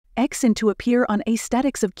EXIN to appear on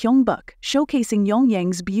Aesthetics of Gyeongbuk, showcasing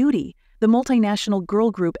Yeongyang's beauty. The multinational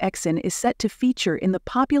girl group EXIN is set to feature in the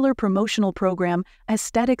popular promotional program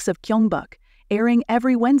Aesthetics of Gyeongbuk, airing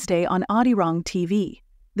every Wednesday on Arirang TV.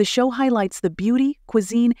 The show highlights the beauty,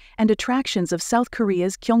 cuisine, and attractions of South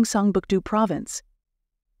Korea's Gyeongbuk province.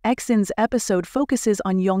 EXIN's episode focuses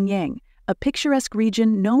on Yeongyang, a picturesque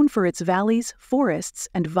region known for its valleys, forests,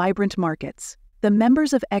 and vibrant markets. The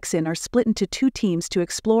members of EXIN are split into two teams to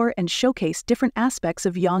explore and showcase different aspects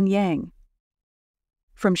of Yeongyang.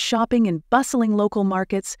 From shopping in bustling local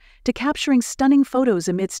markets to capturing stunning photos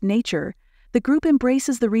amidst nature, the group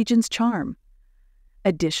embraces the region's charm.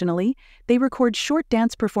 Additionally, they record short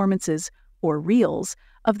dance performances, or reels,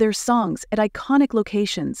 of their songs at iconic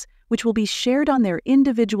locations, which will be shared on their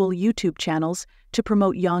individual YouTube channels to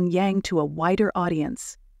promote Yeongyang to a wider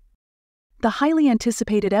audience. The highly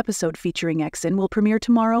anticipated episode featuring EXIN will premiere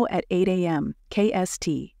tomorrow at 8 a.m.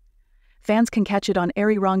 KST. Fans can catch it on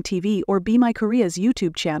Arirang TV or Be My Korea's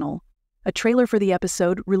YouTube channel. A trailer for the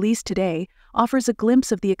episode, released today, offers a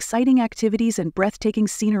glimpse of the exciting activities and breathtaking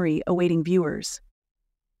scenery awaiting viewers.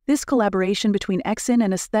 This collaboration between EXIN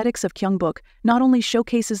and Aesthetics of Gyeongbuk not only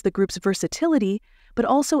showcases the group's versatility, but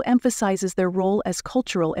also emphasizes their role as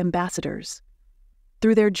cultural ambassadors.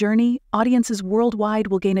 Through their journey, audiences worldwide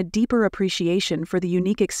will gain a deeper appreciation for the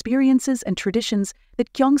unique experiences and traditions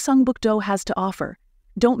that Gyeongbuk-do has to offer.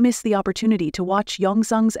 Don't miss the opportunity to watch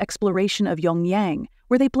Yeongyang's exploration of Yeongyang,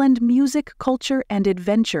 where they blend music, culture, and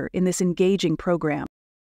adventure in this engaging program.